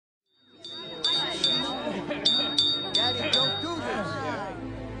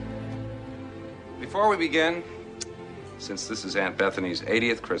Before we begin, since this is Aunt Bethany's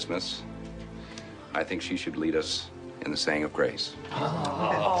 80th Christmas, I think she should lead us in the saying of grace.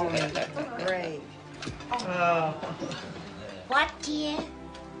 Oh, great. Oh. What, dear?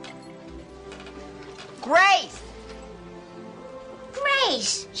 Grace!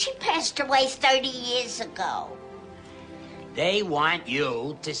 Grace! She passed away 30 years ago. They want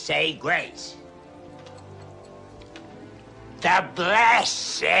you to say grace. The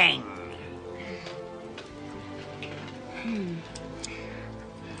blessing.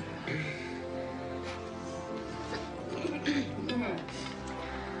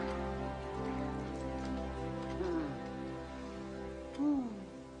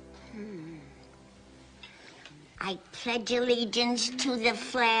 I pledge allegiance to the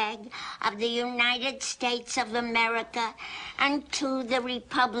flag of the United States of America and to the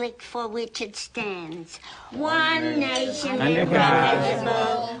republic for which it stands, one nation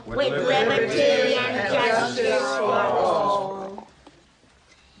indivisible, with liberty and justice for all.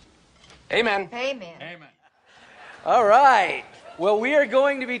 Amen. Amen. Amen. All right. Well, we are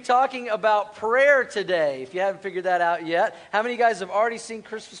going to be talking about prayer today, if you haven't figured that out yet. How many of you guys have already seen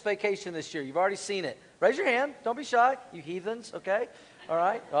Christmas Vacation this year? You've already seen it. Raise your hand. Don't be shy. You heathens, okay? All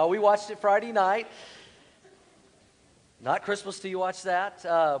right. We watched it Friday night. Not Christmas till you watch that.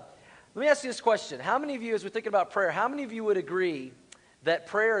 Let me ask you this question. How many of you, as we're thinking about prayer, how many of you would agree that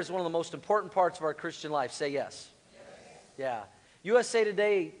prayer is one of the most important parts of our Christian life? Say yes. Yeah. USA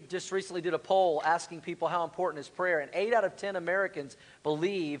Today just recently did a poll asking people how important is prayer, and 8 out of 10 Americans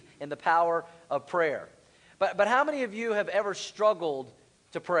believe in the power of prayer. But how many of you have ever struggled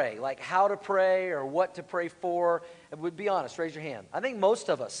to pray, like how to pray or what to pray for? And be honest, raise your hand. I think most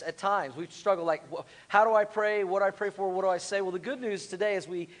of us at times we've struggled like, how do I pray? What do I pray for? What do I say? Well, the good news today as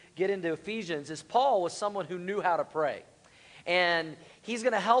we get into Ephesians is Paul was someone who knew how to pray. And he's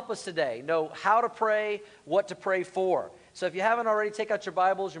going to help us today know how to pray, what to pray for. So if you haven't already, take out your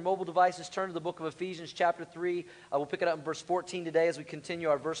Bibles, your mobile devices, turn to the book of Ephesians chapter 3. We'll pick it up in verse 14 today as we continue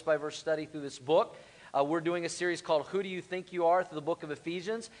our verse-by-verse study through this book. We're doing a series called Who Do You Think You Are through the book of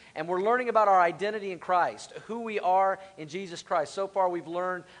Ephesians, and we're learning about our identity in Christ, who we are in Jesus Christ. So far we've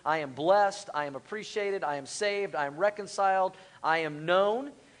learned I am blessed, I am appreciated, I am saved, I am reconciled, I am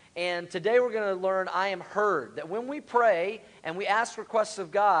known. And today we're going to learn I am heard, that when we pray and we ask requests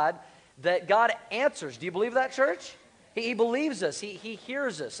of God, that God answers. Do you believe that, church? He believes us. He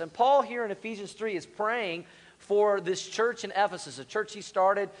hears us. And Paul here in Ephesians 3 is praying for this church in Ephesus, a church he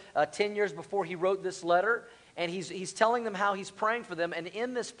started 10 years before he wrote this letter. And he's telling them how he's praying for them. And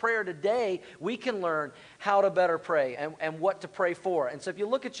in this prayer today, we can learn how to better pray and what to pray for. And so if you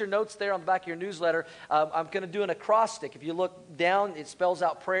look at your notes there on the back of your newsletter, I'm going to do an acrostic. If you look down, it spells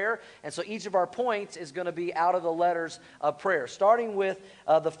out prayer. And so each of our points is going to be out of the letters of prayer. Starting with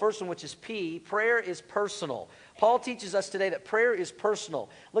the first one, which is P, prayer is personal. Paul teaches us today that prayer is personal.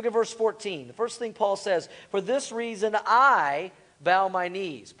 Look at verse 14. The first thing Paul says, for this reason I bow my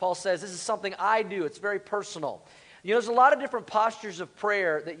knees. Paul says this is something I do. It's very personal. You know, there's a lot of different postures of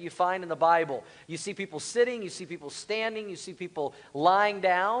prayer that you find in the Bible. You see people sitting, you see people standing, you see people lying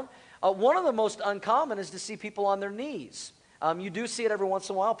down. One of the most uncommon is to see people on their knees. You do see it every once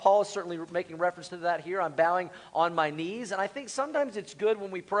in a while. Paul is certainly making reference to that here. I'm bowing on my knees. And I think sometimes it's good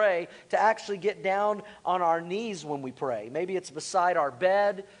when we pray to actually get down on our knees when we pray. Maybe it's beside our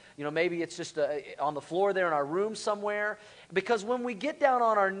bed. You know, maybe it's just on the floor there in our room somewhere. Because when we get down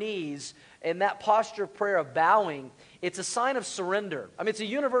on our knees in that posture of prayer of bowing, it's a sign of surrender. I mean, it's a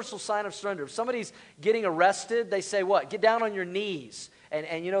universal sign of surrender. If somebody's getting arrested, they say what? Get down on your knees.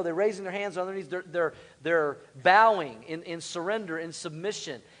 And you know, they're raising their hands on their knees. They're bowing in surrender, in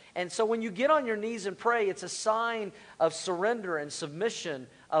submission. And so when you get on your knees and pray, it's a sign of surrender and submission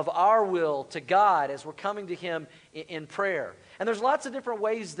of our will to God as we're coming to Him in prayer. And there's lots of different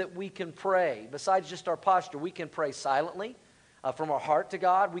ways that we can pray. Besides just our posture, we can pray silently from our heart to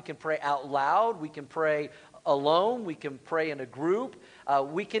God. We can pray out loud. We can pray alone. We can pray in a group.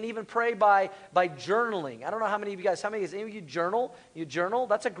 We can even pray by journaling. I don't know how many of you guys, any of you journal? You journal?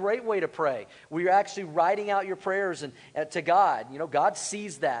 That's a great way to pray, where you're actually writing out your prayers and to God. You know, God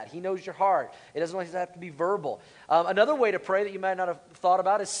sees that. He knows your heart. It doesn't always have to be verbal. Another way to pray that you might not have thought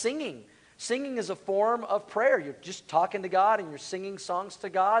about is singing. Singing is a form of prayer. You're just talking to God and you're singing songs to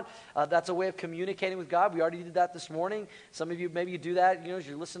God. That's a way of communicating with God. We already did that this morning. Some of you, maybe you do that, you know, as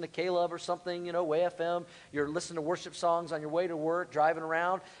you're listening to Caleb or something, you know, Way FM. You're listening to worship songs on your way to work, driving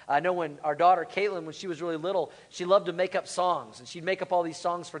around. I know when our daughter Caitlin, when she was really little, she loved to make up songs. And she'd make up all these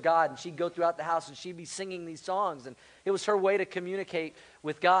songs for God. And she'd go throughout the house and she'd be singing these songs. And it was her way to communicate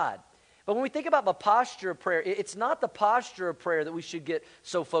with God. But when we think about the posture of prayer, it's not the posture of prayer that we should get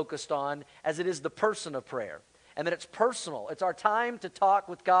so focused on as it is the person of prayer. And that it's personal. It's our time to talk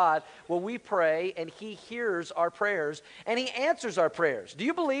with God where we pray and He hears our prayers and He answers our prayers. Do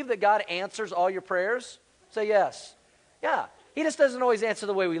you believe that God answers all your prayers? Say yes. Yeah. He just doesn't always answer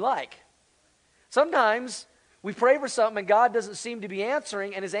the way we like. Sometimes we pray for something and God doesn't seem to be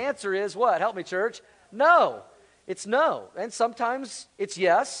answering, and His answer is what? Help me, church. No. It's no. And sometimes it's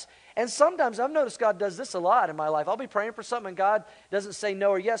yes. And sometimes I've noticed God does this a lot in my life. I'll be praying for something and God doesn't say no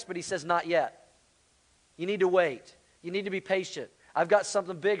or yes, but He says not yet. You need to wait. You need to be patient. I've got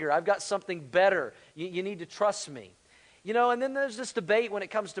something bigger. I've got something better. You need to trust me. You know, and then there's this debate when it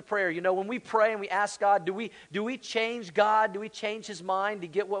comes to prayer. You know, when we pray and we ask God, do we change God? Do we change His mind to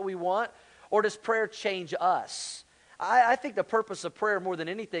get what we want? Or does prayer change us? I think the purpose of prayer more than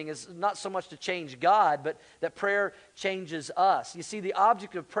anything is not so much to change God, but that prayer changes us. You see, the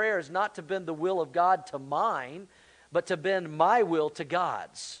object of prayer is not to bend the will of God to mine, but to bend my will to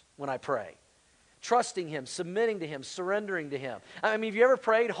God's when I pray. Trusting Him, submitting to Him, surrendering to Him. I mean, have you ever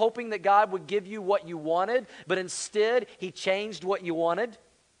prayed hoping that God would give you what you wanted, but instead He changed what you wanted?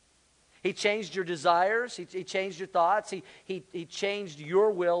 He changed your desires. He changed your thoughts. He changed your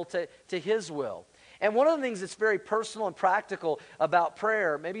will to His will. And one of the things that's very personal and practical about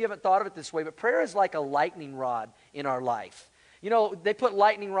prayer, maybe you haven't thought of it this way, but prayer is like a lightning rod in our life. You know, they put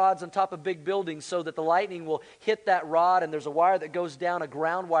lightning rods on top of big buildings so that the lightning will hit that rod, and there's a wire that goes down, a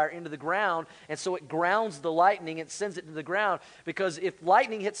ground wire into the ground, and so it grounds the lightning and sends it to the ground, because if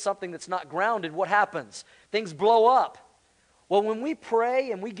lightning hits something that's not grounded, what happens? Things blow up. Well, when we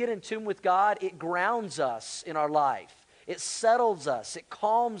pray and we get in tune with God, it grounds us in our life. It settles us. It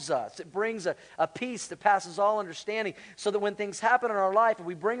calms us. It brings a peace that passes all understanding, so that when things happen in our life and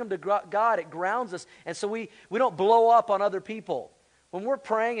we bring them to God, it grounds us. And so we don't blow up on other people. When we're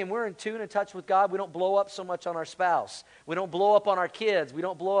praying and we're in tune and touch with God, we don't blow up so much on our spouse. We don't blow up on our kids. We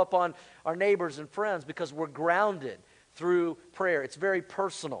don't blow up on our neighbors and friends, because we're grounded through prayer. It's very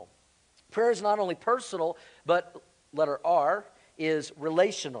personal. Prayer is not only personal, but letter R is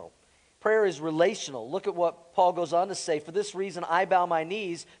relational. Prayer is relational. Look at what Paul goes on to say. For this reason I bow my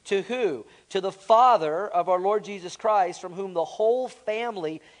knees to who? To the Father of our Lord Jesus Christ, from whom the whole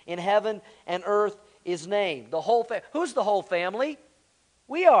family in heaven and earth is named. The whole Who's the whole family?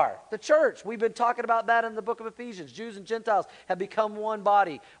 We are, the church. We've been talking about that in the book of Ephesians. Jews and Gentiles have become one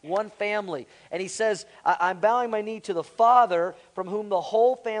body, one family. And he says, I'm bowing my knee to the Father, from whom the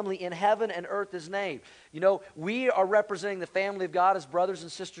whole family in heaven and earth is named. You know, we are representing the family of God as brothers and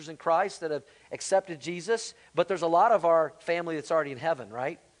sisters in Christ that have accepted Jesus. But there's a lot of our family that's already in heaven,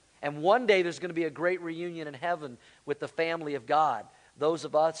 right? And one day there's going to be a great reunion in heaven with the family of God. Those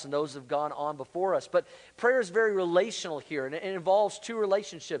of us and those who have gone on before us. But prayer is very relational here, and it involves two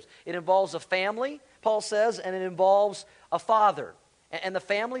relationships. It involves a family, Paul says, and it involves a father. And the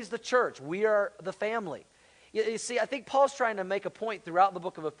family is the church. We are the family. You see, I think Paul's trying to make a point throughout the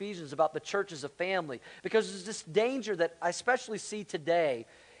book of Ephesians about the church as a family, because there's this danger that I especially see today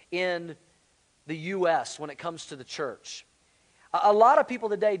in the U.S. when it comes to the church. A lot of people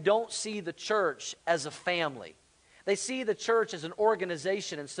today don't see the church as a family. They see the church as an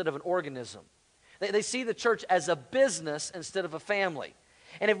organization instead of an organism. They see the church as a business instead of a family.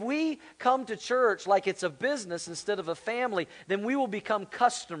 And if we come to church like it's a business instead of a family, then we will become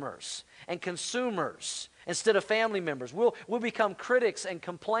customers and consumers instead of family members. We'll become critics and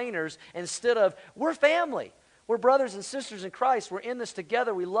complainers instead of, we're family. We're brothers and sisters in Christ. We're in this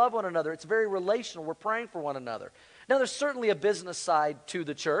together. We love one another. It's very relational. We're praying for one another. Now, there's certainly a business side to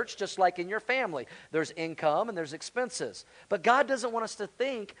the church, just like in your family. There's income and there's expenses. But God doesn't want us to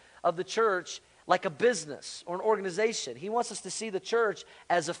think of the church like a business or an organization. He wants us to see the church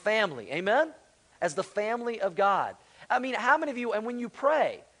as a family. Amen? As the family of God. I mean, how many of you, and when you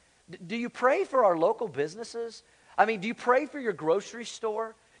pray, do you pray for our local businesses? I mean, do you pray for your grocery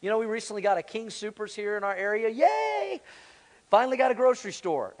store? You know, we recently got a King Soopers here in our area. Yay! Finally got a grocery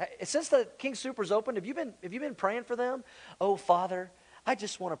store. Since the King Soopers opened, have you been praying for them? Oh, Father, I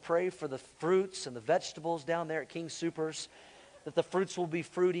just want to pray for the fruits and the vegetables down there at King Soopers, that the fruits will be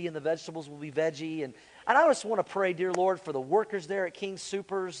fruity and the vegetables will be veggie. And I just want to pray, dear Lord, for the workers there at King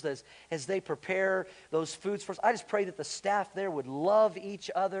Soopers as they prepare those foods for us. I just pray that the staff there would love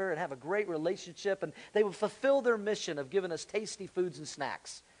each other and have a great relationship, and they would fulfill their mission of giving us tasty foods and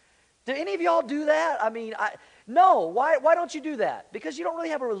snacks. Do any of y'all do that? I mean, no. Why don't you do that? Because you don't really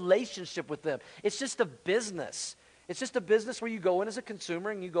have a relationship with them. It's just a business. It's just a business where you go in as a consumer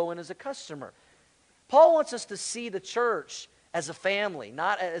and you go in as a customer. Paul wants us to see the church as a family,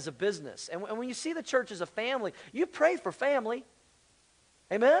 not as a business. And when you see the church as a family, you pray for family.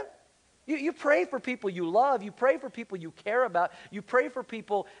 Amen? You pray for people you love. You pray for people you care about. You pray for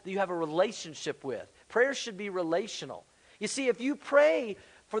people that you have a relationship with. Prayer should be relational. You see, if you pray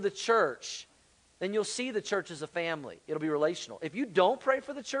for the church, then you'll see the church as a family. It'll be relational. If you don't pray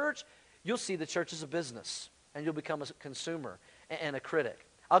for the church, you'll see the church as a business, and you'll become a consumer and a critic.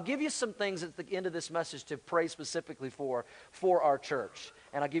 I'll give you some things at the end of this message to pray specifically for our church,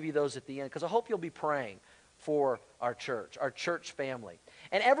 and I'll give you those at the end, because I hope you'll be praying for our church family.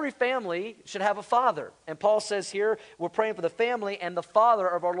 And every family should have a father. And Paul says here, we're praying for the family and the father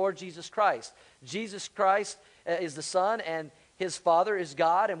of our Lord Jesus Christ. Jesus Christ is the Son, and his Father is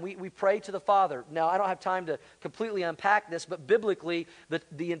God, and we pray to the Father. Now, I don't have time to completely unpack this, but biblically,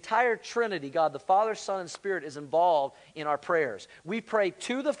 the entire Trinity, God, the Father, Son, and Spirit, is involved in our prayers. We pray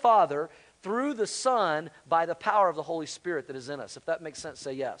to the Father through the Son by the power of the Holy Spirit that is in us. If that makes sense,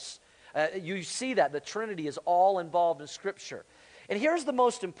 say yes. You see that. The Trinity is all involved in Scripture. And here's the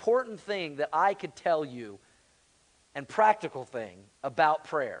most important thing that I could tell you, and practical thing about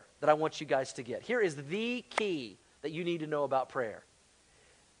prayer that I want you guys to get. Here is the key that you need to know about prayer.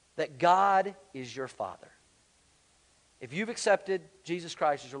 That God is your Father. If you've accepted Jesus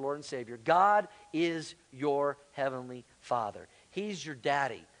Christ as your Lord and Savior, God is your Heavenly Father. He's your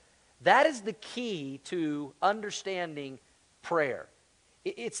daddy. That is the key to understanding prayer.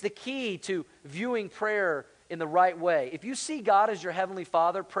 It's the key to viewing prayer in the right way. If you see God as your Heavenly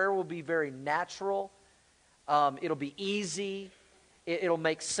Father, prayer will be very natural. It'll be easy. It'll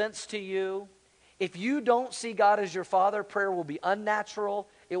make sense to you. If you don't see God as your Father, prayer will be unnatural.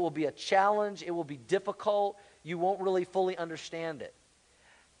 It will be a challenge. It will be difficult. You won't really fully understand it.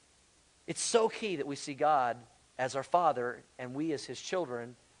 It's so key that we see God as our Father and we as His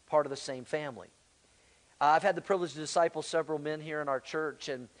children, part of the same family. I've had the privilege to disciple several men here in our church,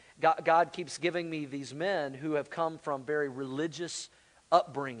 and God keeps giving me these men who have come from very religious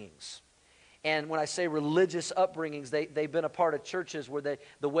upbringings. And when I say religious upbringings, they've been a part of churches where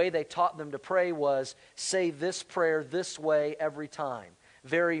the way they taught them to pray was say this prayer this way every time.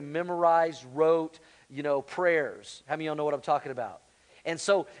 Very memorized, rote, prayers. How many of y'all know what I'm talking about? And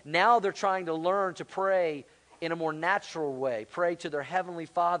so now they're trying to learn to pray in a more natural way. Pray to their Heavenly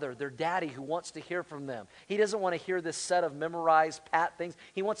Father, their daddy who wants to hear from them. He doesn't want to hear this set of memorized, pat things.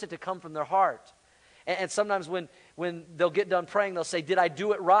 He wants it to come from their heart. And sometimes when they'll get done praying, they'll say, did I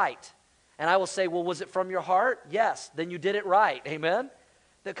do it right? And I will say, well, was it from your heart? Yes, then you did it right. Amen?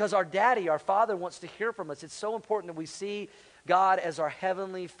 Because our daddy, our Father, wants to hear from us. It's so important that we see God as our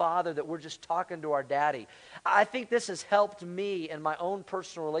Heavenly Father, that we're just talking to our daddy. I think this has helped me in my own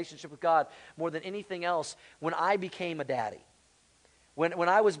personal relationship with God more than anything else when I became a daddy. When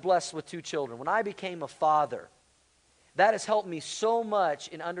I was blessed with 2 children, when I became a father, that has helped me so much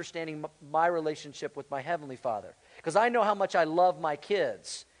in understanding my relationship with my Heavenly Father. Because I know how much I love my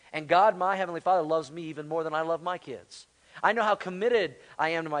kids. And God, my Heavenly Father, loves me even more than I love my kids. I know how committed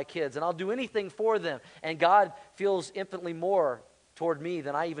I am to my kids, and I'll do anything for them. And God feels infinitely more toward me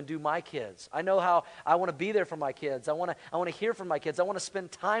than I even do my kids. I know how I want to be there for my kids. I want to hear from my kids. I want to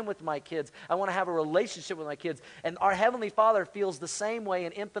spend time with my kids. I want to have a relationship with my kids. And our Heavenly Father feels the same way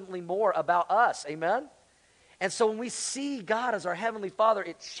and infinitely more about us. Amen? And so when we see God as our Heavenly Father,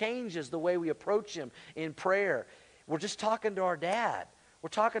 it changes the way we approach Him in prayer. We're just talking to our dad. We're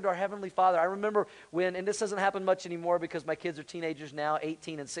talking to our Heavenly Father. I remember when, and this doesn't happen much anymore because my kids are teenagers now,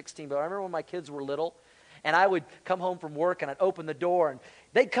 18 and 16, but I remember when my kids were little, and I would come home from work, and I'd open the door, and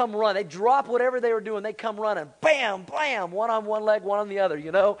they'd come run. They'd drop whatever they were doing. They'd come running, bam, blam, one on one leg, one on the other,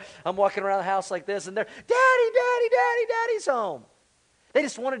 I'm walking around the house like this, and they're, Daddy's home. They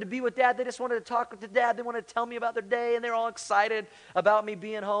just wanted to be with Dad. They just wanted to talk to Dad. They wanted to tell me about their day, and they're all excited about me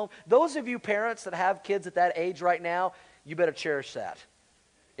being home. Those of you parents that have kids at that age right now, you better cherish that.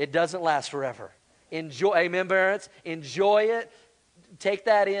 It doesn't last forever. Enjoy, amen, parents? Enjoy it. Take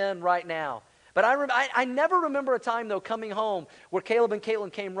that in right now. But I never remember a time, though, coming home where Caleb and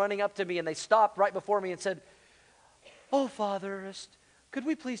Caitlin came running up to me, and they stopped right before me and said, "Oh, Father, could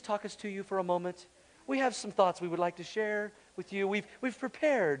we please talk us to you for a moment? We have some thoughts we would like to share with you. We've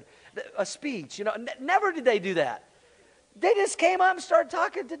prepared a speech." Never did they do that. They just came up and started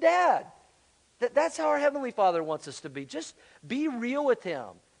talking to Dad. That's how our Heavenly Father wants us to be. Just be real with Him.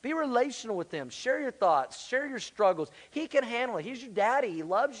 Be relational with Him. Share your thoughts. Share your struggles. He can handle it. He's your daddy. He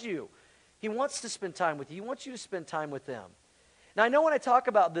loves you. He wants to spend time with you. He wants you to spend time with Him. Now, I know when I talk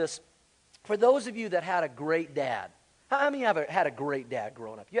about this, for those of you that had a great dad, how many of you had a great dad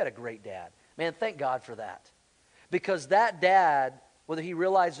growing up? You had a great dad. Man, thank God for that. Because that dad, whether he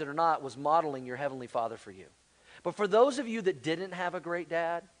realized it or not, was modeling your Heavenly Father for you. But for those of you that didn't have a great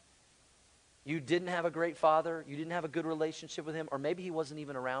dad, You didn't have a great father. You didn't have a good relationship with him. Or maybe he wasn't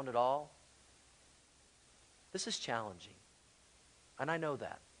even around at all. This is challenging. And I know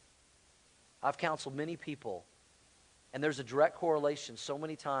that. I've counseled many people. And there's a direct correlation so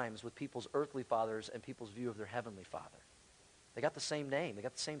many times with people's earthly fathers and people's view of their heavenly Father. They got the same name. They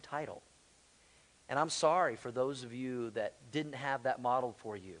got the same title. And I'm sorry for those of you that didn't have that modeled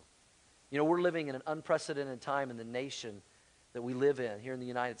for you. You know, we're living in an unprecedented time in the nation that we live in here in the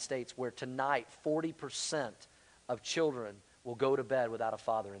United States, where tonight 40% of children will go to bed without a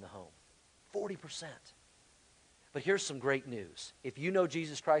father in the home. 40%. But here's some great news. If you know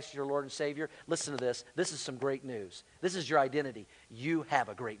Jesus Christ as your Lord and Savior, listen to this. This is some great news. This is your identity. You have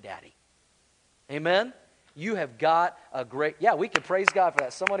a great daddy. Amen? You have got a great... Yeah, we can praise God for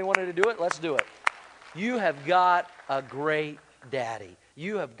that. Somebody wanted to do it? Let's do it. You have got a great daddy.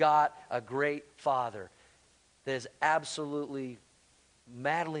 You have got a great father that is absolutely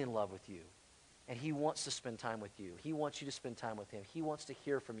madly in love with you. And he wants to spend time with you. He wants you to spend time with him. He wants to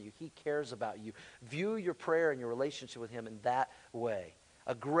hear from you. He cares about you. View your prayer and your relationship with him in that way.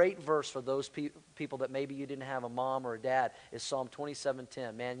 A great verse for those people that maybe you didn't have a mom or a dad is Psalm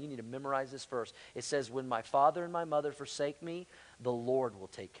 27:10. Man, you need to memorize this verse. It says, when my father and my mother forsake me, the Lord will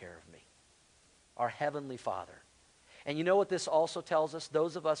take care of me. Our heavenly Father. And you know what this also tells us?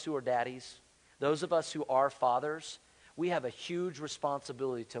 Those of us who are daddies, those of us who are fathers, we have a huge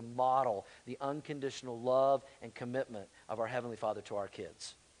responsibility to model the unconditional love and commitment of our Heavenly Father to our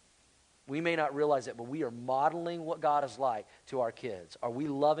kids. We may not realize it, but we are modeling what God is like to our kids. Are we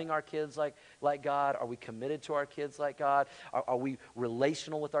loving our kids like God? Are we committed to our kids like God? Are we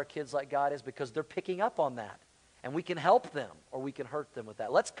relational with our kids like God is? Because they're picking up on that. And we can help them or we can hurt them with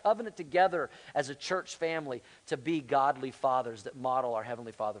that. Let's covenant together as a church family to be godly fathers that model our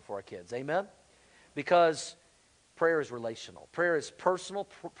Heavenly Father for our kids. Amen? Because prayer is relational. Prayer is personal.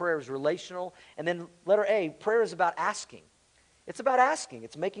 Prayer is relational. And then letter A, prayer is about asking. It's about asking.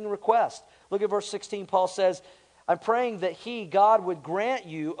 It's making a request. Look at verse 16. Paul says, I'm praying that he, God, would grant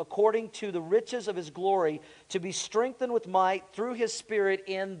you, according to the riches of his glory, to be strengthened with might through his Spirit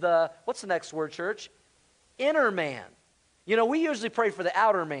in the, what's the next word, church? Inner man. You know, we usually pray for the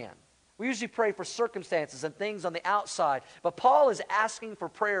outer man. We usually pray for circumstances and things on the outside. But Paul is asking for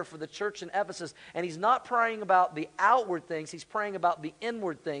prayer for the church in Ephesus, and he's not praying about the outward things. He's praying about the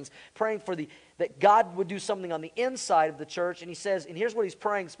inward things, praying for that God would do something on the inside of the church. And he says, and here's what he's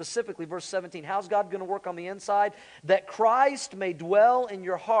praying specifically, verse 17. How's God going to work on the inside? That Christ may dwell in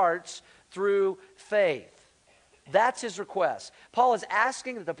your hearts through faith. That's his request. Paul is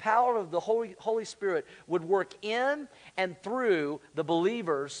asking that the power of the Holy Spirit would work in and through the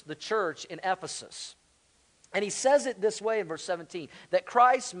believers, the church in Ephesus. And he says it this way in verse 17, that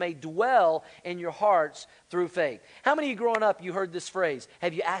Christ may dwell in your hearts through faith. How many of you growing up, you heard this phrase?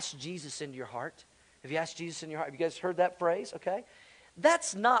 Have you asked Jesus into your heart? Have you asked Jesus in your heart? Have you guys heard that phrase? Okay.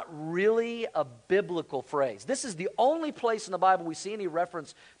 That's not really a biblical phrase. This is the only place in the Bible we see any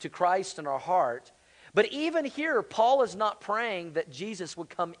reference to Christ in our heart. But even here, Paul is not praying that Jesus would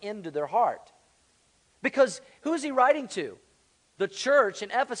come into their heart. Because who is he writing to? The church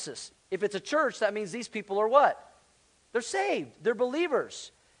in Ephesus. If it's a church, that means these people are what? They're saved. They're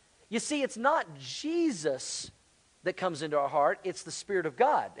believers. You see, it's not Jesus that comes into our heart. It's the Spirit of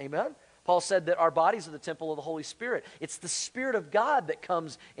God. Amen? Paul said that our bodies are the temple of the Holy Spirit. It's the Spirit of God that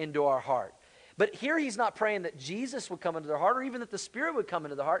comes into our heart. But here he's not praying that Jesus would come into their heart or even that the Spirit would come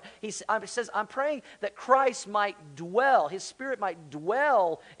into the heart. He says, I'm praying that Christ might dwell, his Spirit might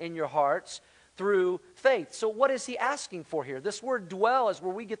dwell in your hearts through faith. So what is he asking for here? This word dwell is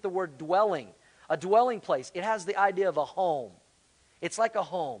where we get the word dwelling, a dwelling place. It has the idea of a home. It's like a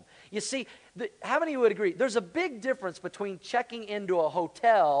home. You see, how many of you would agree? There's a big difference between checking into a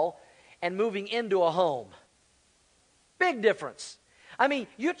hotel and moving into a home. Big difference. I mean,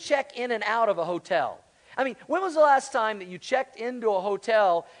 you check in and out of a hotel. I mean, when was the last time that you checked into a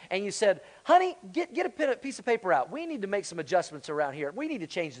hotel and you said, honey, get a piece of paper out. We need to make some adjustments around here. We need to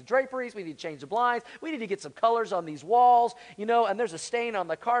change the draperies. We need to change the blinds. We need to get some colors on these walls, and there's a stain on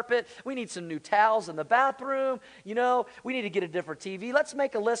the carpet. We need some new towels in the bathroom. We need to get a different TV. Let's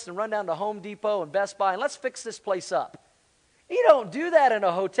make a list and run down to Home Depot and Best Buy and let's fix this place up. You don't do that in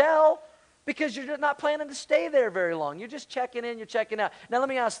a hotel. Because you're not planning to stay there very long. You're just checking in, you're checking out. Now let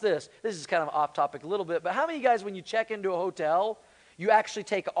me ask this. This is kind of off topic a little bit, but how many of you guys, when you check into a hotel, you actually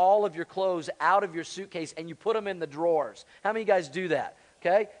take all of your clothes out of your suitcase and you put them in the drawers? How many of you guys do that?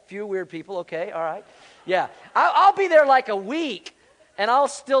 Okay, a few weird people, okay, all right. Yeah, I'll be there like a week and I'll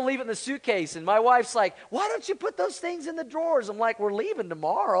still leave it in the suitcase. And my wife's like, why don't you put those things in the drawers? I'm like, we're leaving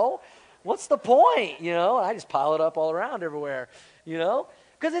tomorrow. What's the point? I just pile it up all around everywhere,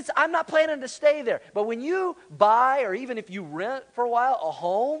 Because I'm not planning to stay there. But when you buy, or even if you rent for a while, a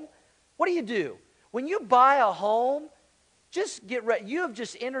home, what do? When you buy a home, just get ready. You have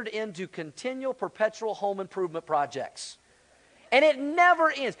just entered into continual, perpetual home improvement projects. And it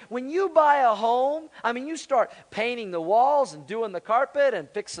never ends. When you buy a home, you start painting the walls and doing the carpet and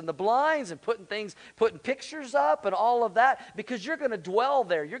fixing the blinds and putting pictures up and all of that, because you're going to dwell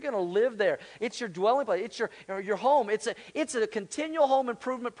there. You're going to live there. It's your dwelling place. It's your home. It's a continual home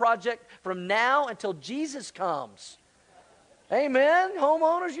improvement project from now until Jesus comes. Amen,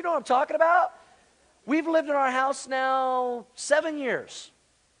 homeowners, you know what I'm talking about? We've lived in our house now 7 years.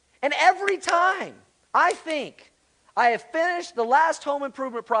 And every time I think I have finished the last home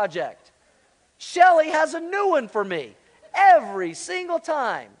improvement project, Shelley has a new one for me. Every single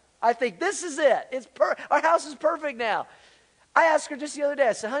time. I think this is it. Our house is perfect now. I asked her just the other day,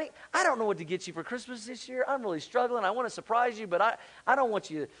 I said, honey, I don't know what to get you for Christmas this year. I'm really struggling. I want to surprise you, but I don't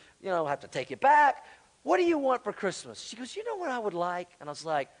want you to have to take it back. What do you want for Christmas? She goes, you know what I would like? And I was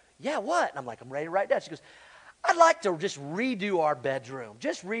like, yeah, what? And I'm like, I'm ready to write down. She goes, I'd like to just redo our bedroom.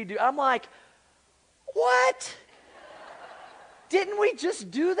 Just redo. I'm like, what? Didn't we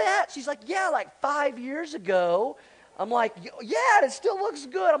just do that? She's like, yeah, like 5 years ago. I'm like, yeah, it still looks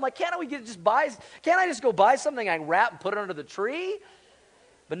good. I'm like, can't I just go buy something I wrap and put it under the tree?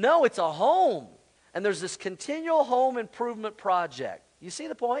 But no, it's a home. And there's this continual home improvement project. You see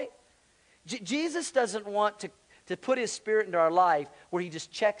the point? Jesus doesn't want to put his Spirit into our life where he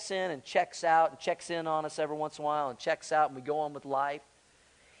just checks in and checks out and checks in on us every once in a while and checks out and we go on with life.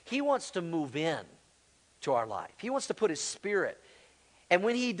 He wants to move in to our life. He wants to put his Spirit. And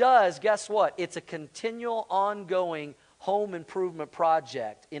when he does, guess what? It's a continual, ongoing home improvement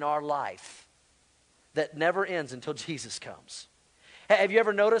project in our life that never ends until Jesus comes. Have you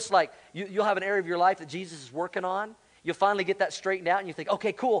ever noticed, like, you'll have an area of your life that Jesus is working on? You'll finally get that straightened out, and you think,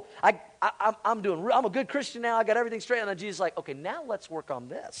 okay, cool, I'm a good Christian now, I got everything straight, and then Jesus is like, okay, now let's work on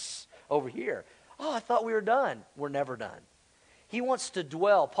this over here. Oh, I thought we were done. We're never done. He wants to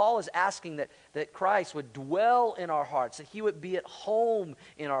dwell. Paul is asking that Christ would dwell in our hearts, that he would be at home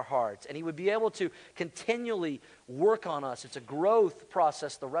in our hearts, and he would be able to continually work on us. It's a growth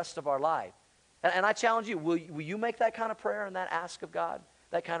process the rest of our life. And I challenge you, will you make that kind of prayer and that ask of God,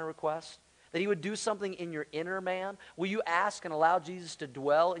 that kind of request? That he would do something in your inner man? Will you ask and allow Jesus to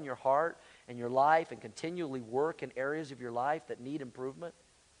dwell in your heart and your life and continually work in areas of your life that need improvement?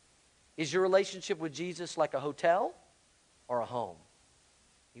 Is your relationship with Jesus like a hotel or a home?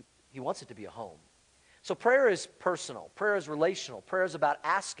 He wants it to be a home. So prayer is personal. Prayer is relational. Prayer is about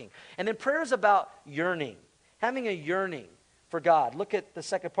asking. And then prayer is about yearning, having a yearning for God. Look at the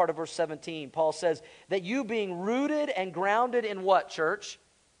second part of verse 17. Paul says that you being rooted and grounded in what, church?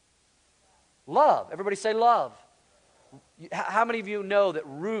 Love. Everybody say love. How many of you know that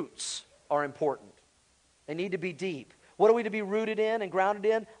roots are important? They need to be deep. What are we to be rooted in and grounded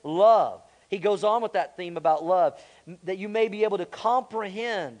in? Love. He goes on with that theme about love, that you may be able to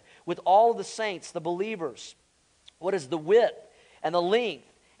comprehend with all of the saints, the believers, what is the width and the length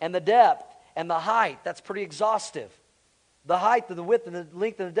and the depth and the height. That's pretty exhaustive. The height and the width and the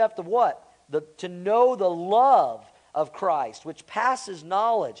length and the depth of what? To know the love of Christ, which passes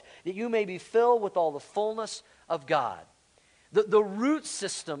knowledge, that you may be filled with all the fullness of God. The root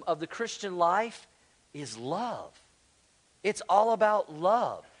system of the Christian life is love. It's all about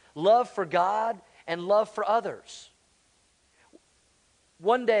love. Love for God and love for others.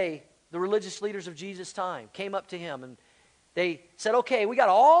 One day, the religious leaders of Jesus' time came up to him and they said, okay, we got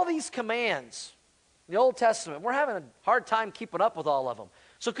all these commands in the Old Testament. We're having a hard time keeping up with all of them.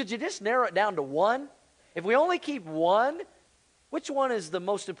 So could you just narrow it down to one? If we only keep one, which one is the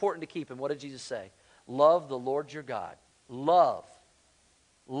most important to keep? And what did Jesus say? Love the Lord your God. Love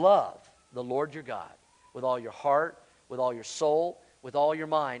the Lord your God with all your heart, with all your soul, with all your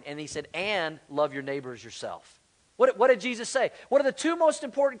mind. And he said, and love your neighbor as yourself. What did Jesus say? What are the two most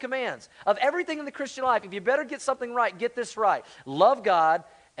important commands of everything in the Christian life? If you better get something right, get this right. Love God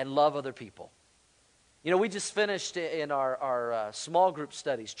and love other people. You know, we just finished in our small group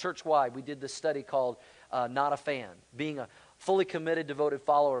studies, church-wide, we did this study called Not a Fan, being a fully committed, devoted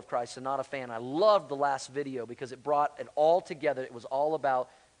follower of Christ and not a fan. I loved the last video because it brought it all together. It was all about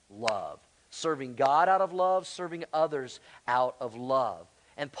love. Serving God out of love, serving others out of love.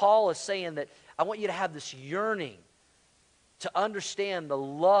 And Paul is saying that I want you to have this yearning to understand the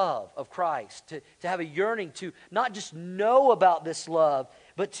love of Christ, to have a yearning to not just know about this love,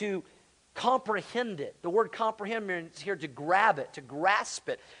 but to comprehend it. The word comprehend is here to grab it, to grasp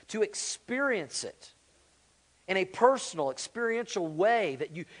it, to experience it in a personal, experiential way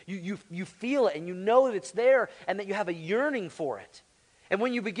that you feel it and you know that it's there and that you have a yearning for it. And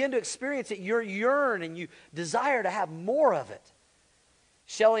when you begin to experience it, you yearn and you desire to have more of it.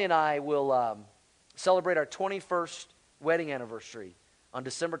 Shelley and I will celebrate our 21st wedding anniversary on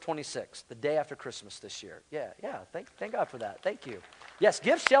December 26th, the day after Christmas this year. Yeah, thank God for that. Thank you. Yes,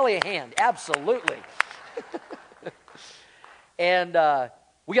 give Shelley a hand. Absolutely. And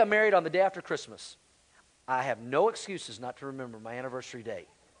we got married on the day after Christmas. I have no excuses not to remember my anniversary date.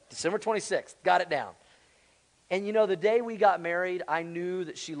 December 26th, got it down. And you know, the day we got married, I knew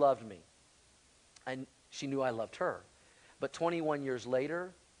that she loved me. And she knew I loved her. But 21 years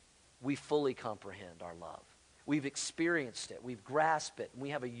later, we fully comprehend our love. We've experienced it. We've grasped it. And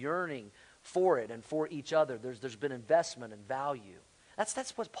we have a yearning for it and for each other. There's been investment and value.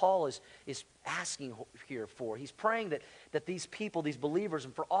 That's what Paul is asking here for. He's praying that these people, these believers,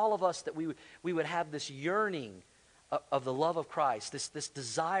 and for all of us, that we would have this yearning of the love of Christ, this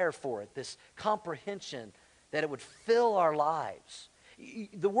desire for it, this comprehension, that it would fill our lives.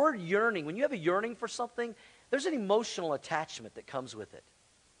 The word yearning, when you have a yearning for something, there's an emotional attachment that comes with it.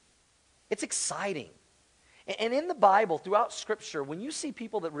 It's exciting. And in the Bible, throughout Scripture, when you see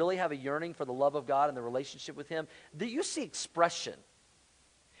people that really have a yearning for the love of God and the relationship with Him, you see expression.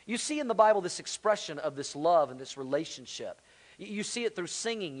 You see in the Bible this expression of this love and this relationship. You see it through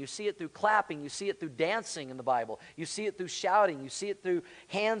singing. You see it through clapping. You see it through dancing in the Bible. You see it through shouting. You see it through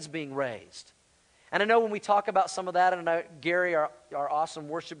hands being raised. And I know when we talk about some of that, and I know Gary, our awesome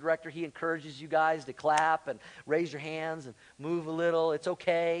worship director, he encourages you guys to clap and raise your hands and move a little. It's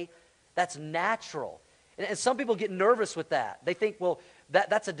okay. That's natural. And some people get nervous with that. They think, well,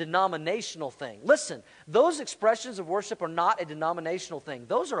 that's a denominational thing. Listen, those expressions of worship are not a denominational thing.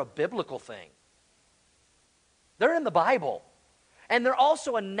 Those are a biblical thing. They're in the Bible. And they're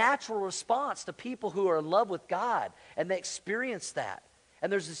also a natural response to people who are in love with God, and they experience that.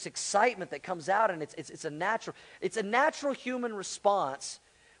 And there's this excitement that comes out, and it's a natural human response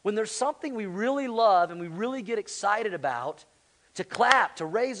when there's something we really love and we really get excited about, to clap, to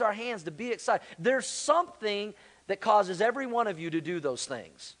raise our hands, to be excited. There's something that causes every one of you to do those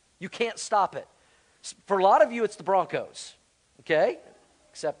things. You can't stop it. For a lot of you, it's the Broncos, okay?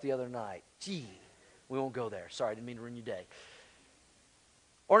 Except the other night. Gee, we won't go there. Sorry, I didn't mean to ruin your day.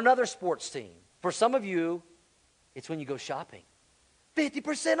 Or another sports team. For some of you, it's when you go shopping.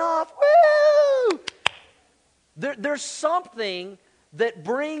 50% off, woo! There's something that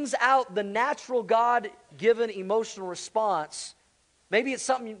brings out the natural God-given emotional response. Maybe it's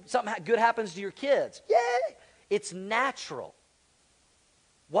something good happens to your kids. Yay! It's natural.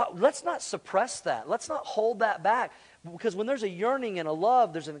 Let's not suppress that. Let's not hold that back. Because when there's a yearning and a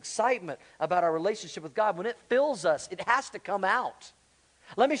love, there's an excitement about our relationship with God. When it fills us, it has to come out.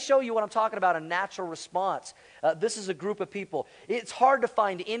 Let me show you what I'm talking about, a natural response. This is a group of people. It's hard to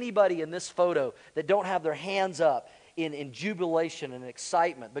find anybody in this photo that don't have their hands up in jubilation and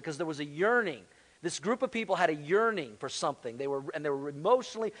excitement, because there was a yearning. This group of people had a yearning for something. They were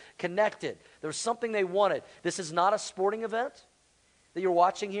emotionally connected. There was something they wanted. This is not a sporting event that you're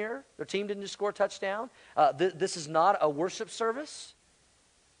watching here. Their team didn't just score a touchdown. This is not a worship service.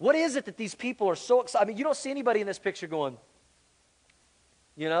 What is it that these people are so excited? I mean, you don't see anybody in this picture going,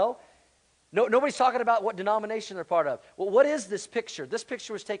 you know? Nobody's talking about what denomination they're part of. Well, what is this picture? This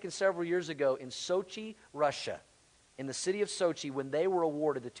picture was taken several years ago in Sochi, Russia, in the city of Sochi, when they were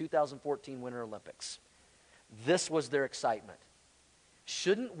awarded the 2014 Winter Olympics. This was their excitement.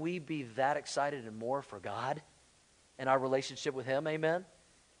 Shouldn't we be that excited and more for God and our relationship with Him? Amen?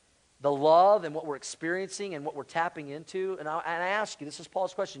 The love and what we're experiencing and what we're tapping into. And I ask you, this is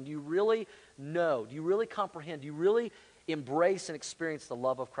Paul's question, do you really know? Do you really comprehend? Do you really embrace and experience the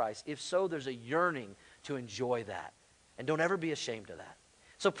love of Christ? If so, there's a yearning to enjoy that. And don't ever be ashamed of that.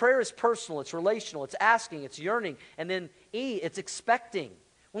 So prayer is personal, it's relational, it's asking, it's yearning. And then E, it's expecting.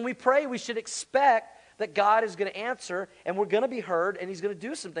 When we pray, we should expect that God is going to answer, and we're going to be heard, and He's going to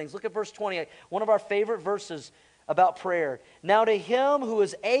do some things. Look at verse 28, one of our favorite verses about prayer. Now to Him who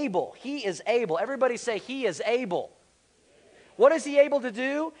is able, He is able. Everybody say, He is able. What is He able to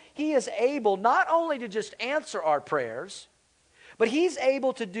do? He is able not only to just answer our prayers, but He's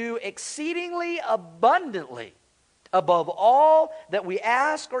able to do exceedingly abundantly above all that we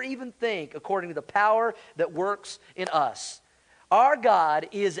ask or even think, according to the power that works in us. Our God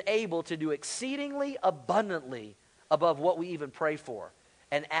is able to do exceedingly abundantly above what we even pray for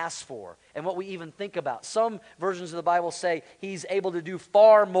and ask for and what we even think about. Some versions of the Bible say He's able to do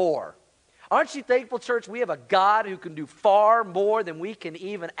far more. Aren't you thankful, church? We have a God who can do far more than we can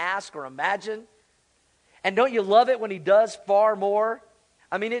even ask or imagine. And don't you love it when He does far more?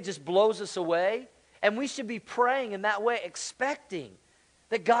 I mean, it just blows us away. And we should be praying in that way, expecting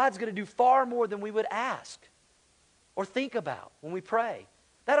that God's going to do far more than we would ask. or think about when we pray.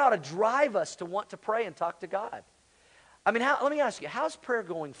 That ought to drive us to want to pray and talk to God. I mean, let me ask you, how's prayer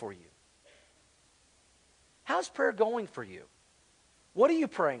going for you? How's prayer going for you? What are you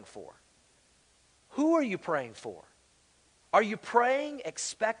praying for? Who are you praying for? Are you praying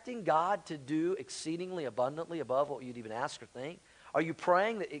expecting God to do exceedingly abundantly above what you'd even ask or think? Are you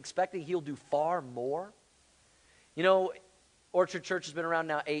praying that expecting He'll do far more? You know, Orchard Church has been around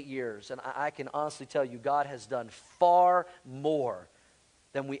now 8 years, and I can honestly tell you God has done far more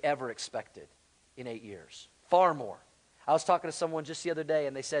than we ever expected in 8 years. Far more. I was talking to someone just the other day,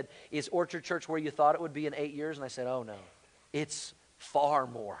 and they said, is Orchard Church where you thought it would be in 8 years? And I said, oh no, it's far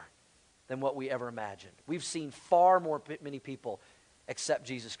more than what we ever imagined. We've seen far more many people accept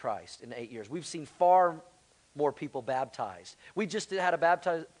Jesus Christ in 8 years. We've seen far more people baptized. We just had a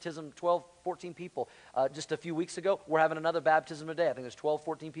baptism, 12, 14 people just a few weeks ago. We're having another baptism today. I think there's 12,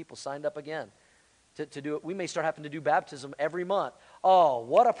 14 people signed up again to do it. We may start having to do baptism every month. Oh,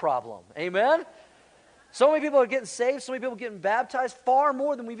 what a problem. Amen? So many people are getting saved, so many people getting baptized, far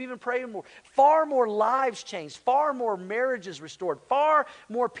more than we've even prayed for. Far more lives changed, far more marriages restored, far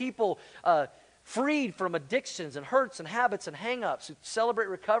more people freed from addictions and hurts and habits and hang-ups who celebrate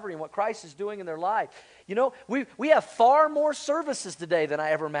recovery and what Christ is doing in their life. You know, we have far more services today than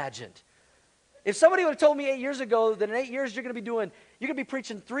I ever imagined. If somebody would have told me 8 years ago that in 8 years you're going to be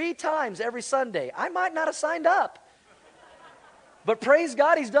preaching 3 times every Sunday, I might not have signed up. But praise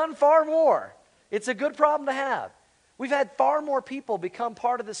God, He's done far more. It's a good problem to have. We've had far more people become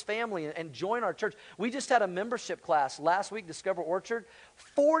part of this family and join our church. We just had a membership class last week, Discover Orchard.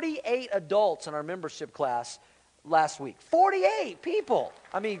 48 adults in our membership class last week. 48 people.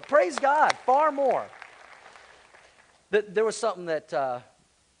 I mean, praise God, far more. There was something that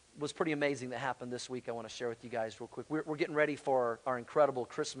was pretty amazing that happened this week I want to share with you guys real quick. We're getting ready for our incredible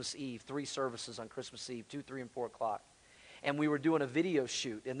Christmas Eve, 3 services on Christmas Eve, 2, 3, and 4 o'clock. And we were doing a video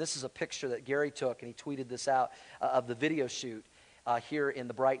shoot, and this is a picture that Gary took, and he tweeted this out of the video shoot here in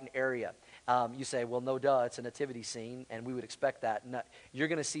the Brighton area. You say, well, no duh, it's a nativity scene, and we would expect that. No, you're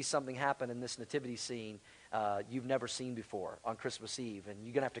going to see something happen in this nativity scene you've never seen before on Christmas Eve, and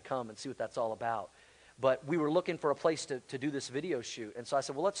you're going to have to come and see what that's all about. But we were looking for a place to do this video shoot, and so I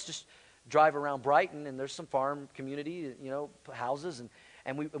said, well, let's just drive around Brighton, and there's some farm community, you know, houses,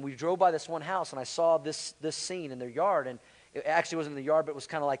 and we drove by this one house, and I saw this scene in their yard, and it actually wasn't in the yard, but it was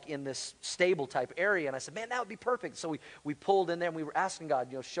kind of like in this stable type area. And I said, man, that would be perfect. So we pulled in there, and we were asking God,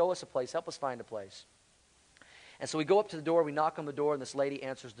 you know, show us a place, help us find a place. And so we go up to the door, we knock on the door, and this lady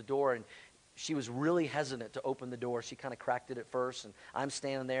answers the door, and she was really hesitant to open the door. She kind of cracked it at first, and I'm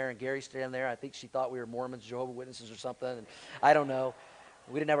standing there, and Gary's standing there. I think she thought we were Mormons, Jehovah's Witnesses or something, and I don't know.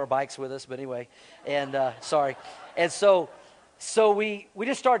 We didn't have our bikes with us, but anyway, and sorry. And so we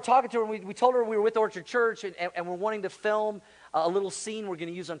just started talking to her, and we told her we were with Orchard Church, and we're wanting to film a little scene we're going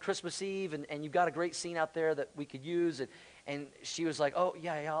to use on Christmas Eve, and you've got a great scene out there that we could use. And she was like, oh,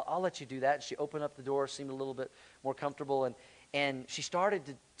 yeah, I'll let you do that. And she opened up the door, seemed a little bit more comfortable, and she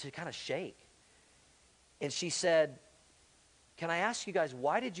started to kind of shake. And she said, can I ask you guys,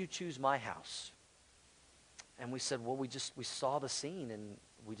 why did you choose my house? And we said, well, we saw the scene, and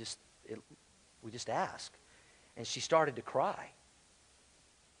we just asked. And she started to cry.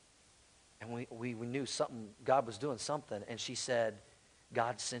 And we knew something, God was doing something. And she said,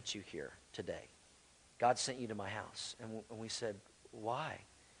 God sent you here today. God sent you to my house. And we said, why?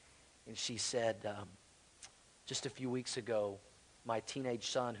 And she said, just a few weeks ago, my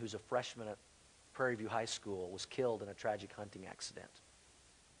teenage son, who's a freshman at Prairie View High School, was killed in a tragic hunting accident.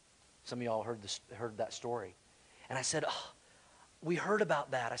 Some of y'all heard that story. And I said, oh, we heard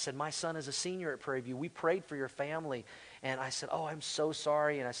about that. I said, my son is a senior at Prairie View. We prayed for your family. And I said, oh, I'm so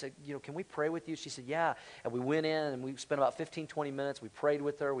sorry. And I said, you know, can we pray with you? She said, yeah. And we went in, and we spent about 15, 20 minutes. We prayed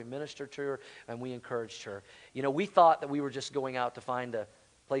with her. We ministered to her, and we encouraged her. You know, we thought that we were just going out to find a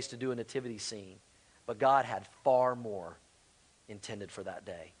place to do a nativity scene. But God had far more intended for that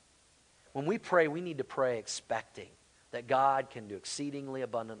day. When we pray, we need to pray expecting that God can do exceedingly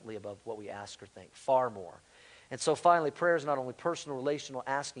abundantly above what we ask or think, far more. And so finally, prayer is not only personal, relational,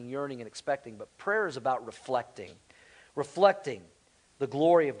 asking, yearning, and expecting, but prayer is about reflecting the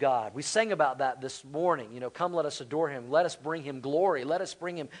glory of God. We sang about that this morning. You know, come let us adore Him. Let us bring Him glory. Let us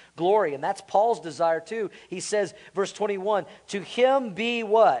bring Him glory. And that's Paul's desire too. He says, verse 21, to Him be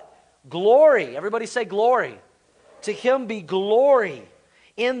what? Glory. Everybody say glory. To Him be glory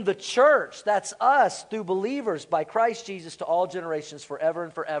in the church, that's us, through believers by Christ Jesus to all generations forever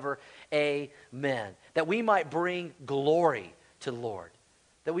and forever. Amen. That we might bring glory to the Lord.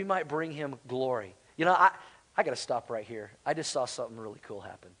 That we might bring Him glory. You know, I got to stop right here. I just saw something really cool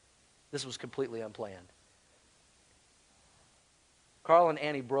happen. This was completely unplanned. Carl and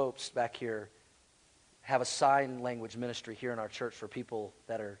Annie Bropst back here have a sign language ministry here in our church for people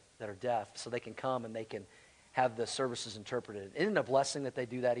that are deaf, so they can come and they can have the services interpreted. Isn't it a blessing that they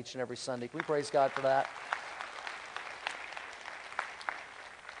do that each and every Sunday? Can we praise God for that?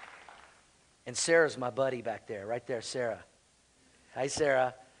 And Sarah's my buddy back there, right there, Sarah. Hi,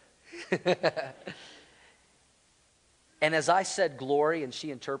 Sarah. And as I said glory and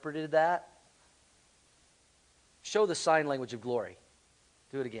she interpreted that, show the sign language of glory.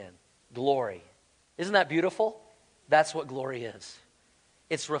 Do it again. Glory. Isn't that beautiful? That's what glory is.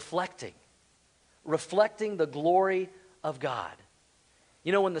 It's reflecting the glory of God.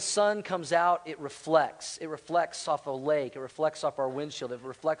 You know, when the sun comes out, it reflects. It reflects off a lake. It reflects off our windshield. It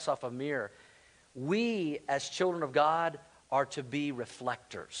reflects off a mirror. We, as children of God, are to be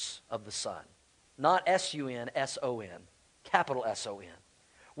reflectors of the sun. Not S-U-N, S-O-N, capital S-O-N.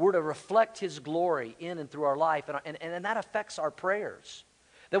 We're to reflect His glory in and through our life, and that affects our prayers.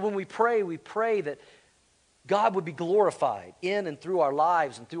 That when we pray that God would be glorified in and through our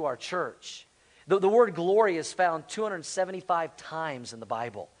lives and through our church. The word glory is found 275 times in the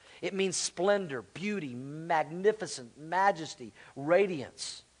Bible. It means splendor, beauty, magnificent, majesty,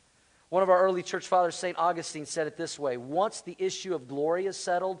 radiance. One of our early church fathers, St. Augustine, said it this way: once the issue of glory is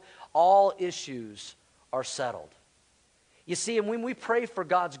settled, all issues are settled. You see, and when we pray for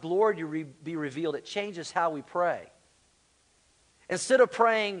God's glory to be revealed, it changes how we pray. Instead of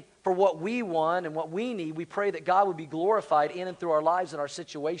praying for what we want and what we need, we pray that God would be glorified in and through our lives and our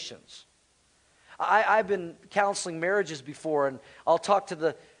situations. I've been counseling marriages before, and I'll talk to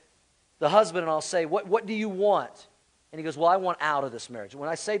the husband and I'll say, what do you want? And he goes, well, I want out of this marriage. When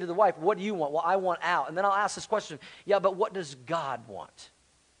I say to the wife, what do you want? Well, I want out. And then I'll ask this question, yeah, but what does God want?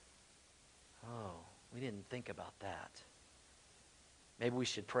 Oh, we didn't think about that. Maybe we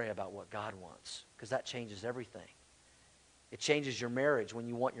should pray about what God wants, because that changes everything. It changes your marriage when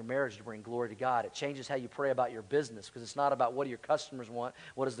you want your marriage to bring glory to God. It changes how you pray about your business, because it's not about what do your customers want,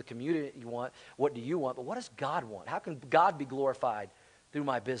 what does the community want, what do you want, but what does God want? How can God be glorified through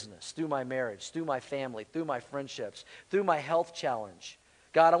my business, through my marriage, through my family, through my friendships, through my health challenge?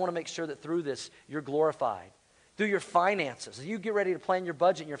 God, I want to make sure that through this you're glorified. Through your finances. As you get ready to plan your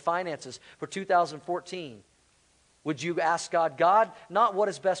budget and your finances for 2014, would you ask God, not what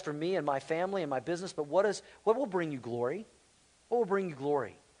is best for me and my family and my business, but what will bring you glory? What will bring you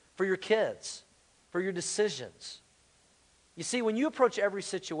glory? For your kids, for your decisions. You see, when you approach every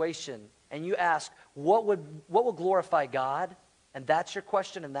situation and you ask, what will glorify God? And that's your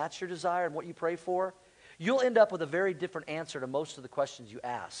question and that's your desire and what you pray for, you'll end up with a very different answer to most of the questions you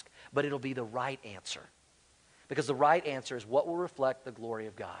ask. But it'll be the right answer. Because the right answer is what will reflect the glory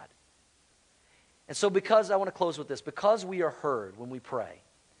of God. And so I want to close with this, because we are heard when we pray,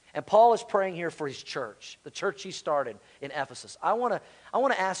 and Paul is praying here for his church, the church he started in Ephesus. I want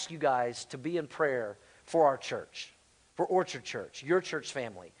to ask you guys to be in prayer for our church, for Orchard Church, your church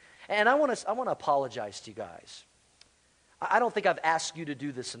family. And I want to apologize to you guys. I don't think I've asked you to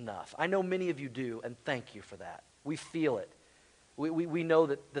do this enough. I know many of you do, and thank you for that. We feel it. We know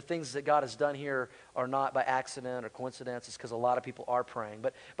that the things that God has done here are not by accident or coincidence. It's because a lot of people are praying.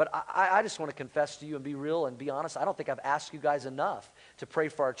 But I just want to confess to you and be real and be honest. I don't think I've asked you guys enough to pray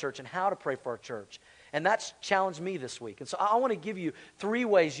for our church and how to pray for our church. And that's challenged me this week. And so I want to give you 3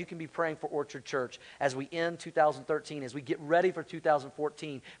 ways you can be praying for Orchard Church as we end 2013, as we get ready for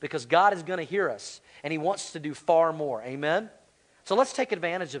 2014, because God is going to hear us, and He wants to do far more. Amen? So let's take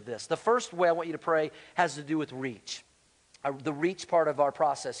advantage of this. The first way I want you to pray has to do with reach. The reach part of our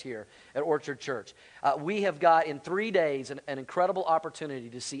process here at Orchard Church. We have got in 3 days an incredible opportunity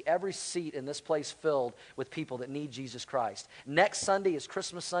to see every seat in this place filled with people that need Jesus Christ. Next Sunday is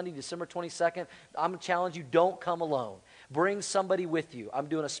Christmas Sunday, December 22nd. I'm going to challenge you, don't come alone. Bring somebody with you. I'm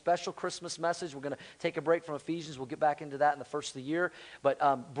doing a special Christmas message. We're going to take a break from Ephesians. We'll get back into that in the first of the year.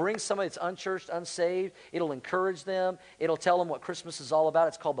 But bring somebody that's unchurched, unsaved. It'll encourage them. It'll tell them what Christmas is all about.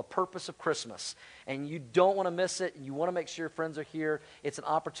 It's called the purpose of Christmas. And you don't want to miss it. You want to make sure your friends are here. It's an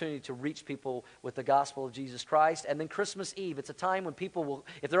opportunity to reach people with the gospel of Jesus Christ. And then Christmas Eve, it's a time when people will,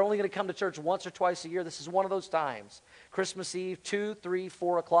 if they're only going to come to church once or twice a year, this is one of those times. Christmas Eve, 2, 3,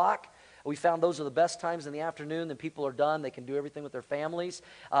 4 o'clock. We found those are the best times in the afternoon. Then people are done. They can do everything with their families.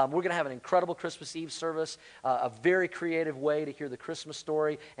 We're going to have an incredible Christmas Eve service, a very creative way to hear the Christmas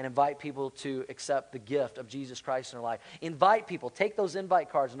story and invite people to accept the gift of Jesus Christ in their life. Invite people. Take those invite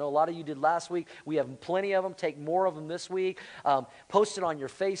cards. I know a lot of you did last week. We have plenty of them. Take more of them this week. Post it on your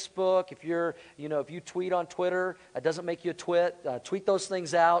Facebook. If you tweet on Twitter, it doesn't make you a twit. Tweet those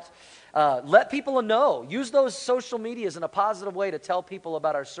things out. Let people know. Use those social medias in a positive way to tell people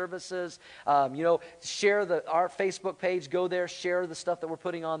about our services services. Share our Facebook page. Go there, share the stuff that we're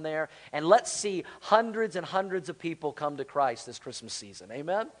putting on there, and let's see hundreds and hundreds of people come to Christ this Christmas season.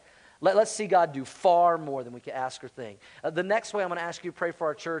 Amen? Let's see God do far more than we can ask or think. The next way I'm going to ask you to pray for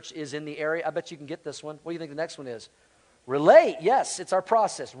our church is in the area. I bet you can get this one. What do you think the next one is? Relate. Yes, it's our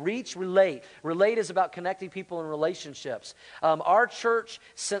process. Reach, relate. Relate is about connecting people in relationships. Our church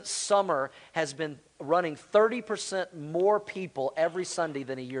since summer has been running 30% more people every Sunday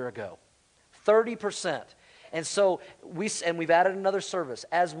than a year ago. 30%. And so we've added another service.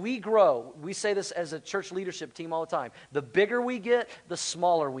 As we grow, we say this as a church leadership team all the time. The bigger we get, the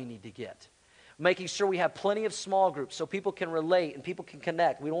smaller we need to get. Making sure we have plenty of small groups so people can relate and people can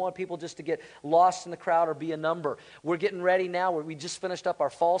connect. We don't want people just to get lost in the crowd or be a number. We're getting ready now. We just finished up our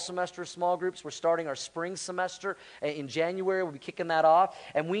fall semester of small groups. We're starting our spring semester in January. We'll be kicking that off.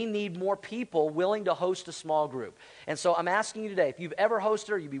 And we need more people willing to host a small group. And so I'm asking you today, if you've ever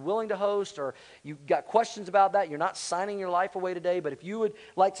hosted or you'd be willing to host or you've got questions about that, you're not signing your life away today, but if you would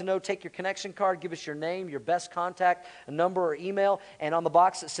like to know, take your connection card, give us your name, your best contact, a number or email, and on the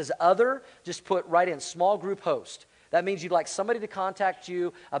box that says other, just put right in small group host. That means you'd like somebody to contact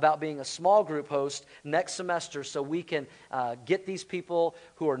you about being a small group host next semester so we can get these people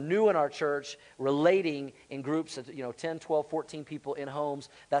who are new in our church relating in groups of 10, 12, 14 people in homes.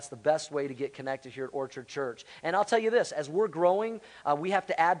 That's the best way to get connected here at Orchard Church. And I'll tell you this, as we're growing, we have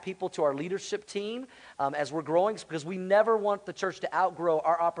to add people to our leadership team as we're growing because we never want the church to outgrow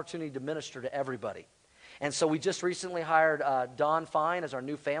our opportunity to minister to everybody. And so we just recently hired Don Fine as our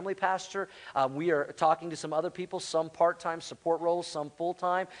new family pastor. We are talking to some other people, some part-time support roles, some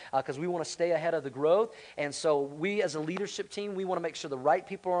full-time, because we want to stay ahead of the growth. And so we as a leadership team, we want to make sure the right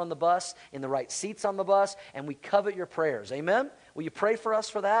people are on the bus, in the right seats on the bus, and we covet your prayers. Amen? Will you pray for us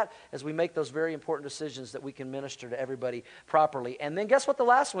for that as we make those very important decisions that we can minister to everybody properly? And then guess what the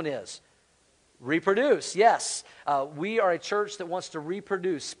last one is? Reproduce, yes. We are a church that wants to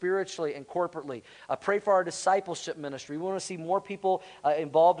reproduce spiritually and corporately. Pray for our discipleship ministry. We want to see more people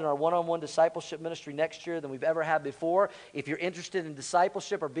involved in our one-on-one discipleship ministry next year than we've ever had before. If you're interested in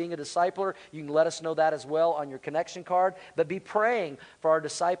discipleship or being a discipler, you can let us know that as well on your connection card. But be praying for our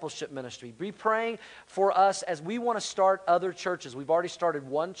discipleship ministry. Be praying for us as we want to start other churches. We've already started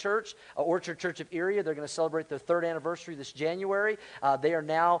one church, Orchard Church of Erie. They're going to celebrate their 3rd anniversary this January. They are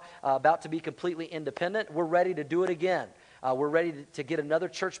now about to be completely independent. We're ready to do it again. We're ready to get another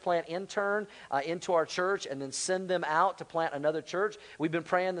church plant intern into our church and then send them out to plant another church. We've been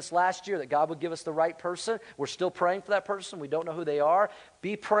praying this last year that God would give us the right person. We're still praying for that person. We don't know who they are.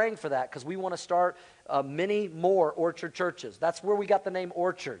 Be praying for that because we want to start many more Orchard churches. That's where we got the name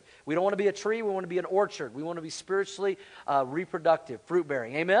Orchard. We don't want to be a tree. We want to be an orchard. We want to be spiritually reproductive,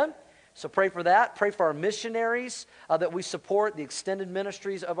 fruit-bearing. Amen? So pray for that. Pray for our missionaries that we support, the extended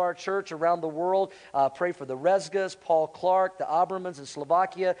ministries of our church around the world. Pray for the Rezgas, Paul Clark, the Abermans in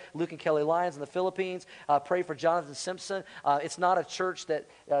Slovakia, Luke and Kelly Lyons in the Philippines. Pray for Jonathan Simpson. It's not a church that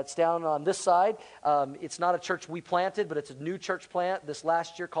it's down on this side. It's not a church we planted, but it's a new church plant this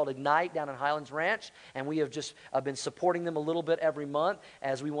last year called Ignite down in Highlands Ranch. And we have just been supporting them a little bit every month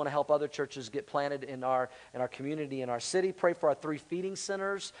as we want to help other churches get planted in our community, in our city. Pray for our 3 feeding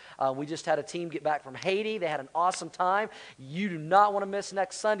centers. We just had a team get back from Haiti. They had an awesome time. You do not want to miss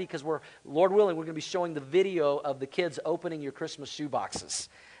next Sunday because Lord willing, we're going to be showing the video of the kids opening your Christmas shoe boxes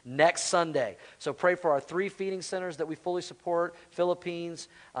next Sunday. So pray for our 3 feeding centers that we fully support, Philippines,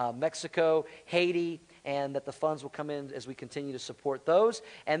 Mexico, Haiti, and that the funds will come in as we continue to support those.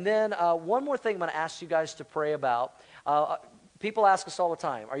 And then one more thing I'm going to ask you guys to pray about. People ask us all the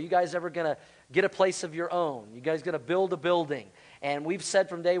time, are you guys ever going to get a place of your own? You guys going to build a building? And we've said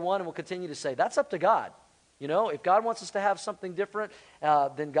from day one, and we'll continue to say, that's up to God. You know, if God wants us to have something different,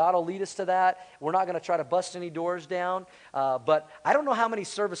 then God will lead us to that. We're not going to try to bust any doors down. But I don't know how many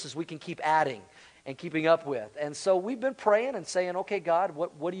services we can keep adding and keeping up with. And so we've been praying and saying, okay, God,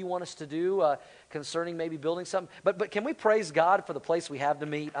 what do you want us to do concerning maybe building something? But can we praise God for the place we have to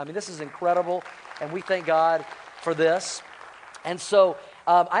meet? I mean, this is incredible, and we thank God for this. And so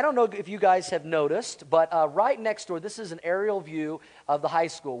I don't know if you guys have noticed, but right next door, this is an aerial view of the high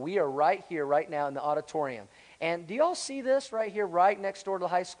school. We are right here, right now in the auditorium. And do you all see this right here, right next door to the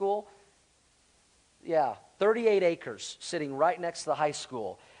high school? Yeah, 38 acres sitting right next to the high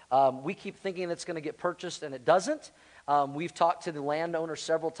school. We keep thinking it's going to get purchased, and it doesn't. We've talked to the landowner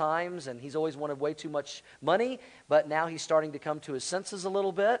several times, and he's always wanted way too much money, but now he's starting to come to his senses a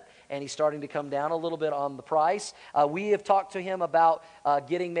little bit, and he's starting to come down a little bit on the price. We have talked to him about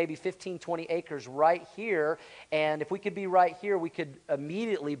getting maybe 15, 20 acres right here, and if we could be right here, we could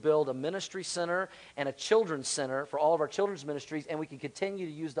immediately build a ministry center and a children's center for all of our children's ministries, and we can continue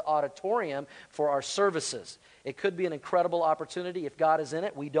to use the auditorium for our services. It could be an incredible opportunity if God is in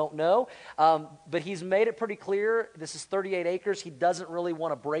it. We don't know. But he's made it pretty clear. This is 38 acres. He doesn't really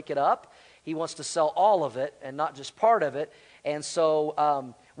want to break it up. He wants to sell all of it and not just part of it. And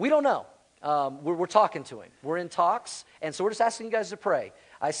so we don't know. We're talking to him. We're in talks. And so we're just asking you guys to pray.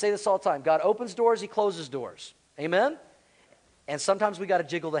 I say this all the time. God opens doors. He closes doors. Amen? And sometimes we got to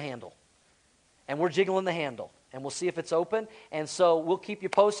jiggle the handle. And we're jiggling the handle. And we'll see if it's open. And so we'll keep you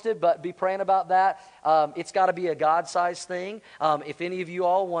posted, but be praying about that. It's got to be a God-sized thing. If any of you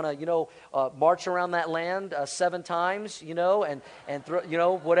all want to, march around that land 7 times, and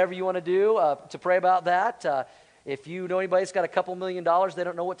whatever you want to do to pray about that. If you know anybody that's got a couple $1 million they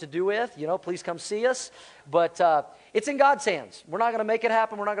don't know what to do with, please come see us. But it's in God's hands. We're not going to make it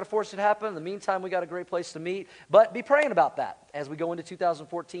happen. We're not going to force it to happen. In the meantime, we got a great place to meet. But be praying about that as we go into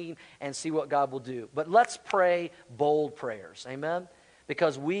 2014 and see what God will do. But let's pray bold prayers. Amen?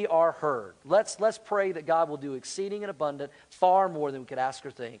 Because we are heard. Let's pray that God will do exceeding and abundant, far more than we could ask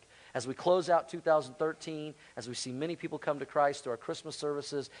or think. As we close out 2013, as we see many people come to Christ through our Christmas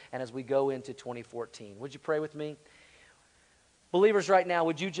services, and as we go into 2014. Would you pray with me? Believers, right now,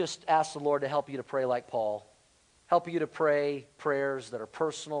 would you just ask the Lord to help you to pray like Paul? Help you to pray prayers that are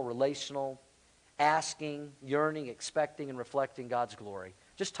personal, relational, asking, yearning, expecting, and reflecting God's glory.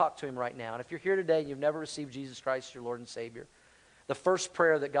 Just talk to him right now. And if you're here today and you've never received Jesus Christ as your Lord and Savior, the first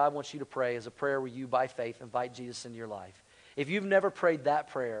prayer that God wants you to pray is a prayer where you, by faith, invite Jesus into your life. If you've never prayed that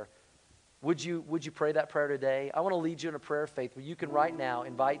prayer, would you pray that prayer today? I want to lead you in a prayer of faith where you can right now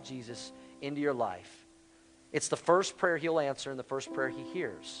invite Jesus into your life. It's the first prayer he'll answer and the first prayer he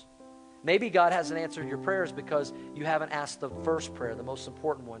hears. Maybe God hasn't answered your prayers because you haven't asked the first prayer, the most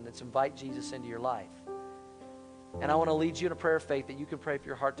important one, that's invite Jesus into your life. And I want to lead you in a prayer of faith that you can pray for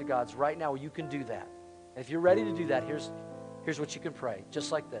your heart to God's right now where you can do that. And if you're ready to do that, here's what you can pray,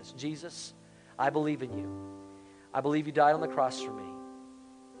 just like this. Jesus, I believe in you. I believe you died on the cross for me.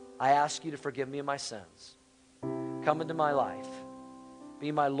 I ask you to forgive me of my sins. Come into my life.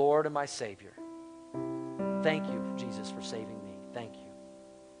 Be my Lord and my Savior. Thank you, Jesus, for saving me. Thank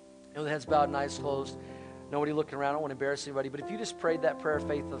you. The heads bowed and eyes closed. Nobody looking around. I don't want to embarrass anybody. But if you just prayed that prayer of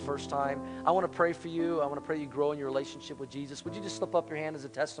faith for the first time, I want to pray for you. I want to pray you grow in your relationship with Jesus. Would you just slip up your hand as a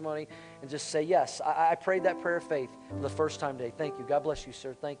testimony and just say, yes, I prayed that prayer of faith for the first time today. Thank you. God bless you,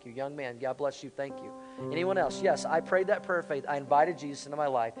 sir. Thank you. Young man, God bless you. Thank you. Anyone else? Yes, I prayed that prayer of faith. I invited Jesus into my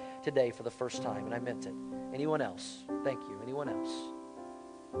life today for the first time, and I meant it. Anyone else? Thank you. Anyone else?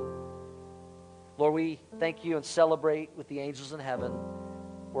 Lord, we thank you and celebrate with the angels in heaven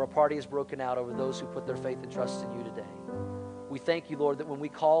where a party is broken out over those who put their faith and trust in you today. We thank you, Lord, that when we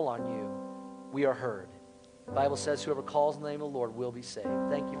call on you, we are heard. The Bible says whoever calls in the name of the Lord will be saved.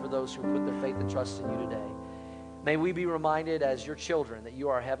 Thank you for those who put their faith and trust in you today. May we be reminded as your children that you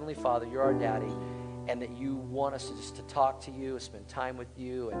are our Heavenly Father, you're our Daddy, and that you want us to talk to you, spend time with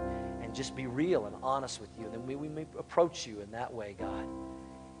you, and just be real and honest with you. And then we may approach you in that way, God.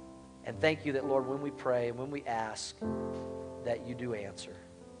 And thank you that, Lord, when we pray and when we ask, that you do answer.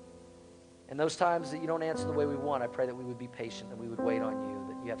 And those times that you don't answer the way we want, I pray that we would be patient, that we would wait on you,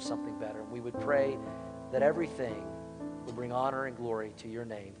 that you have something better. And we would pray that everything would bring honor and glory to your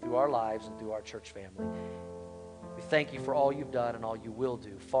name through our lives and through our church family. We thank you for all you've done and all you will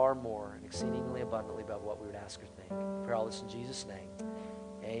do, far more and exceedingly abundantly above what we would ask or think. We pray all this in Jesus' name.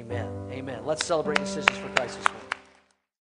 Amen. Amen. Let's celebrate decisions for Christ this morning.